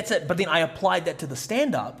 So that's it. But then I applied that to the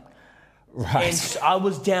stand-up. Right. And I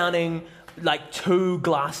was downing like 2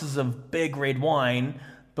 glasses of big red wine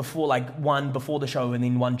before, like one before the show and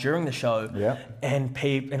then one during the show. Yeah. And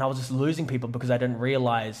I was just losing people because I didn't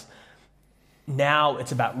realize now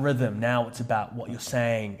it's about rhythm. Now it's about what you're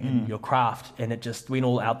saying and your craft. And it just went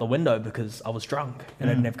all out the window because I was drunk and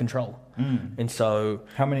I didn't have control. And so...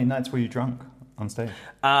 How many nights were you drunk on stage?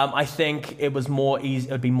 I think it was it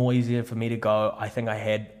would be more easier for me to go. I think I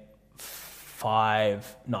had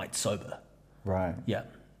 5 nights sober. Right. Yeah,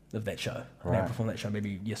 of that show. Right. I performed that show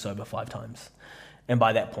maybe sober 5 times. And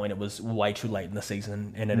by that point, it was way too late in the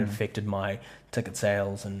season, and it affected my ticket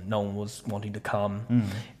sales, and no one was wanting to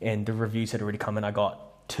come. And the reviews had already come in. I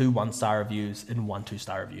got 2 1-star reviews and 1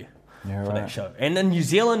 2-star review for that show. And in New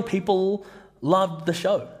Zealand, people loved the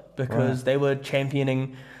show because they were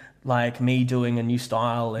championing like me doing a new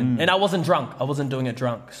style, and I wasn't drunk. I wasn't doing it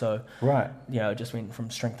drunk. So it just went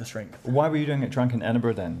from strength to strength. Why were you doing it drunk in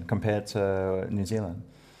Edinburgh then, compared to New Zealand?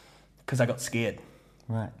 Because I got scared.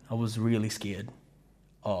 Right. I was really scared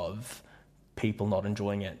of people not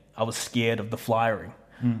enjoying it. I was scared of the flyering.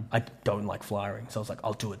 I don't like flyering, so I was like,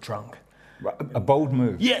 I'll do it drunk. Right. A bold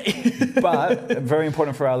move. Yeah. But very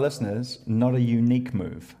important for our listeners, not a unique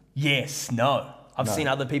move. Yes, no. I've seen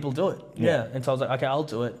other people do it. Yeah. And so I was like, okay, I'll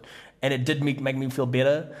do it. And it did make me feel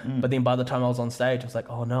better. But then by the time I was on stage, I was like,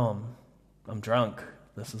 oh no, I'm drunk.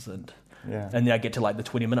 This isn't. Yeah. And then I get to like the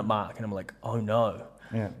 20-minute mark, and I'm like, oh no.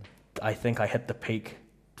 Yeah. I think I hit the peak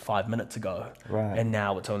 5 minutes ago. Right. And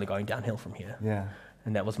now it's only going downhill from here. Yeah.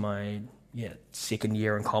 And that was my second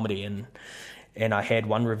year in comedy, and I had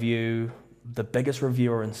one review. The biggest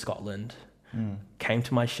reviewer in Scotland came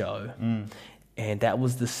to my show, and that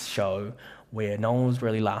was this show where no one was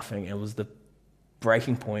really laughing. It was the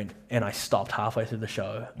breaking point, and I stopped halfway through the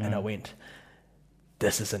show, and I went,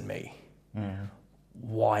 this isn't me.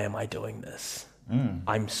 Why am I doing this?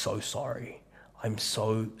 I'm so sorry. I'm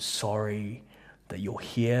so sorry that you're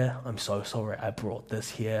here. I'm so sorry I brought this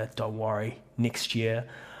here. Don't worry. Next year,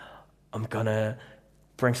 I'm going to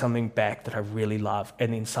bring something back that I really love.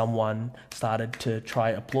 And then someone started to try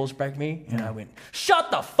applause break me, and I went,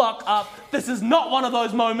 shut the fuck up. This is not one of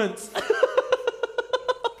those moments.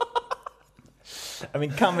 I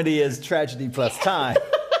mean, comedy is tragedy plus time.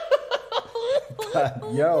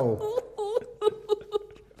 Yo.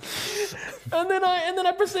 And then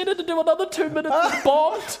I proceeded to do another 2 minutes and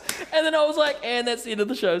bombed. And then I was like, and that's the end of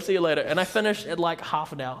the show. See you later. And I finished at like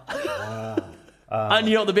half an hour. Wow. And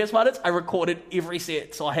you know what the best part is? I recorded every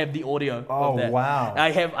set, so I have the audio of that. Wow.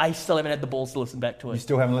 I still haven't had the balls to listen back to it. You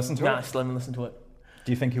still haven't listened to it? No, I still haven't listened to it.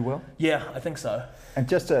 Do you think you will? Yeah, I think so. And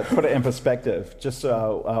just to put it in perspective, just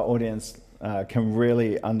so our audience can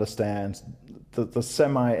really understand the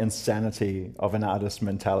semi-insanity of an artist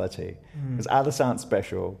mentality. Because artists aren't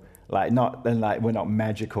special. We're not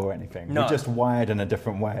magic or anything. No. We're just wired in a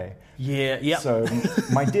different way. Yeah, yeah. So,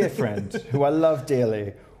 my dear friend, who I love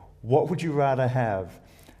dearly, what would you rather have?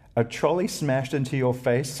 A trolley smashed into your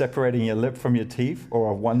face, separating your lip from your teeth,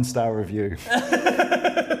 or a 1-star review?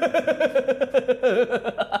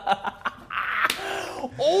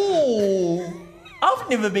 Oh, I've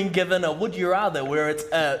never been given a would you rather where it's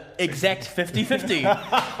exact 50-50.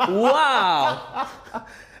 Wow.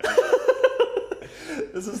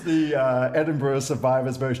 This is the Edinburgh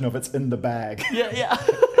Survivors version of It's in the Bag. Yeah.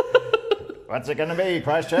 What's it going to be,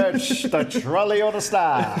 Christchurch? The trolley or the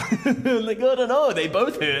star? Like, I don't know. They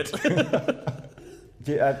both hurt.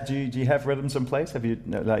 Do you have rhythms in place? Have you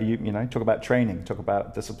talk about training, talk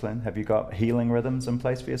about discipline. Have you got healing rhythms in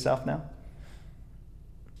place for yourself now?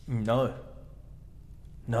 No,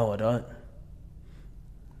 I don't.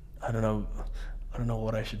 I don't know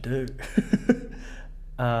what I should do.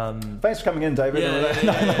 Thanks for coming in, David.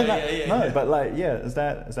 Yeah. But is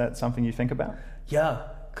that something you think about? Yeah,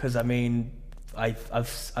 because I mean,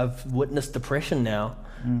 I've witnessed depression now,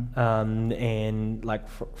 and like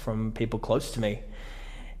from people close to me,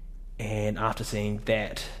 and after seeing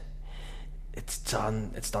that, it's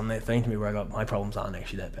done that thing to me where I got my problems aren't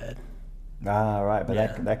actually that bad. Ah, right, but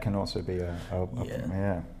that can also be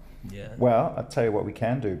yeah. Well, I'll tell you what we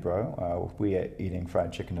can do, bro. We are eating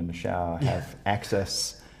fried chicken in the shower, have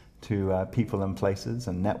access to people and places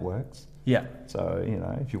and networks. Yeah. So, you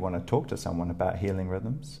know, if you want to talk to someone about healing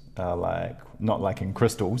rhythms, like, not like in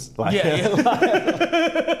crystals, like,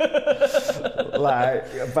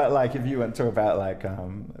 but like if you want to talk about like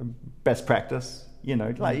best practice, you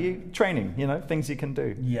know, like training, you know, things you can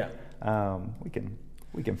do. Yeah.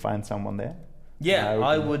 We can find someone there. Yeah,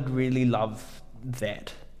 I would really love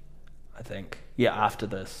that, I think. Yeah, after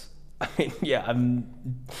this. I mean, yeah,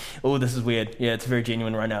 this is weird. Yeah, it's very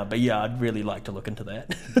genuine right now. But yeah, I'd really like to look into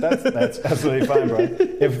that. That's absolutely fine, bro.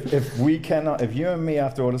 If you and me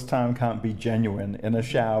after all this time can't be genuine in a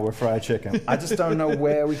shower with fried chicken, I just don't know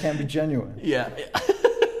where we can be genuine. Yeah.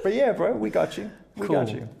 But yeah, bro, we got you. We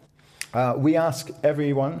got you. We ask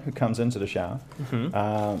everyone who comes into the shower,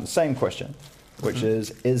 same question, which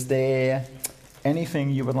is there anything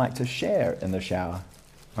you would like to share in the shower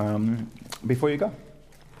before you go?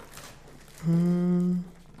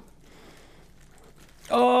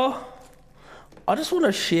 Oh, I just want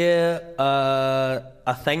to share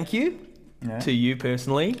a thank you to you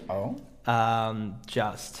personally. Oh.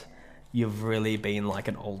 You've really been like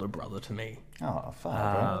an older brother to me. Oh,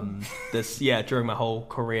 fuck. During my whole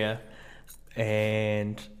career,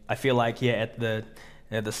 and I feel like at the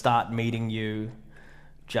start meeting you,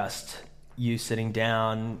 just you sitting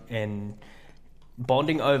down and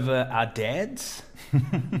bonding over our dads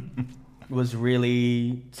was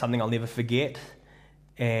really something I'll never forget.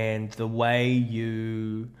 And the way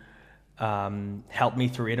you helped me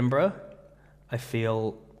through Edinburgh, I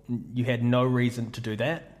feel you had no reason to do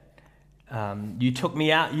that. You took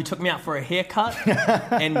me out for a haircut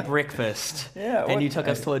and breakfast. Yeah, and you took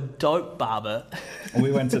us to a dope barber.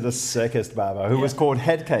 We went to the sickest barber who was called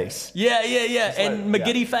Headcase. Yeah. And like,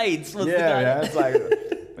 McGiddy Fades was the guy. Yeah,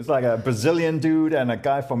 it's like a Brazilian dude and a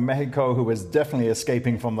guy from Mexico who was definitely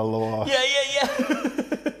escaping from the law. Yeah.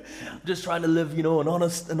 Just trying to live, an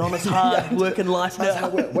honest, hard working life now.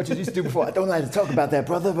 What you used to do before? I don't like to talk about that,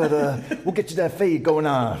 brother, but we'll get you that feed going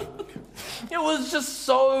on. It was just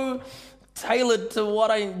so tailored to what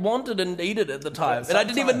I wanted and needed at the time. And I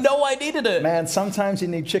didn't even know I needed it. Man, sometimes you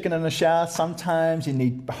need chicken in the shower. Sometimes you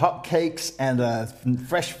need hot cakes and a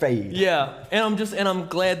fresh fade. Yeah, and I'm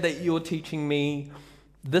glad that you're teaching me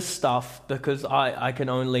this stuff, because I can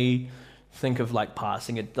only think of like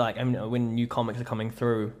passing it. Like, I mean, when new comics are coming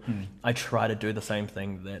through, I try to do the same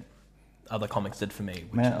thing that other comics did for me.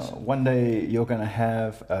 One day you're going to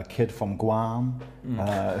have a kid from Guam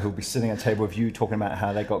who'll be sitting at a table with you talking about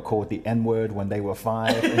how they got called the N-word when they were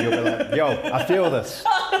 5, and you'll be like, yo, I feel this.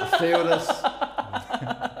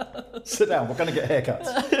 Sit down, we're going to get haircuts.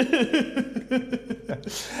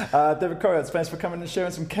 David Koretz, thanks for coming and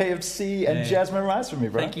sharing some KFC and jasmine rice with me,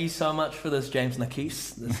 bro. Thank you so much for this, James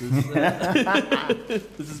Nakis.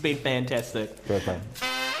 This has been fantastic. Great fun.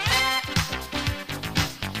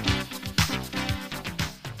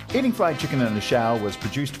 Eating Fried Chicken in the Shower was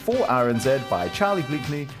produced for RNZ by Charlie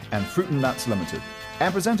Bleakley and Fruit and Nuts Limited,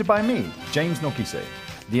 and presented by me, James Nokise.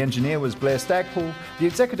 The engineer was Blair Stagpool. The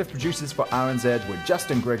executive producers for RNZ were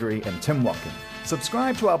Justin Gregory and Tim Watkin.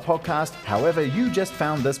 Subscribe to our podcast however you just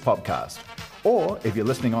found this podcast. Or, if you're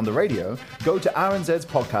listening on the radio, go to RNZ's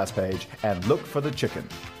podcast page and look for the chicken.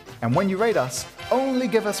 And when you rate us, only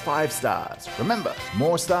give us 5 stars. Remember,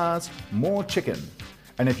 more stars, more chicken.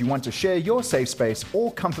 And if you want to share your safe space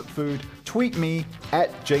or comfort food, tweet me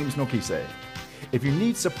at James Nokise. If you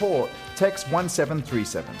need support, text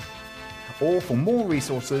 1737. Or for more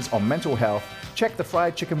resources on mental health, check the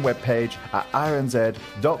Fried Chicken webpage at rnz.co.nz.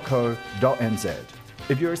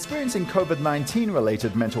 If you're experiencing COVID-19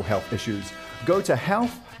 related mental health issues, go to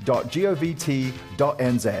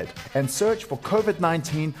health.govt.nz and search for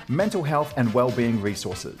COVID-19 mental health and well-being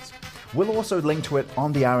resources. We'll also link to it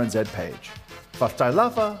on the RNZ page.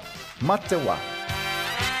 Fatailafa Matewa.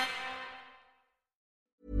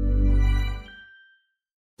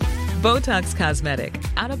 Botox Cosmetic,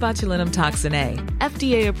 out of botulinum toxin A,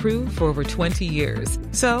 FDA approved for over 20 years.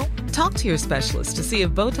 So, talk to your specialist to see if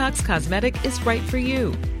Botox Cosmetic is right for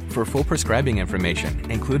you. For full prescribing information,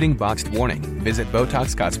 including boxed warning, visit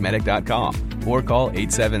BotoxCosmetic.com or call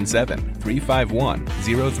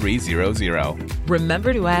 877-351-0300.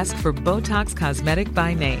 Remember to ask for Botox Cosmetic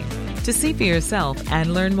by name. To see for yourself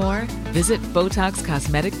and learn more, visit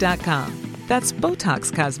BotoxCosmetic.com. That's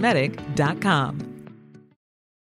BotoxCosmetic.com.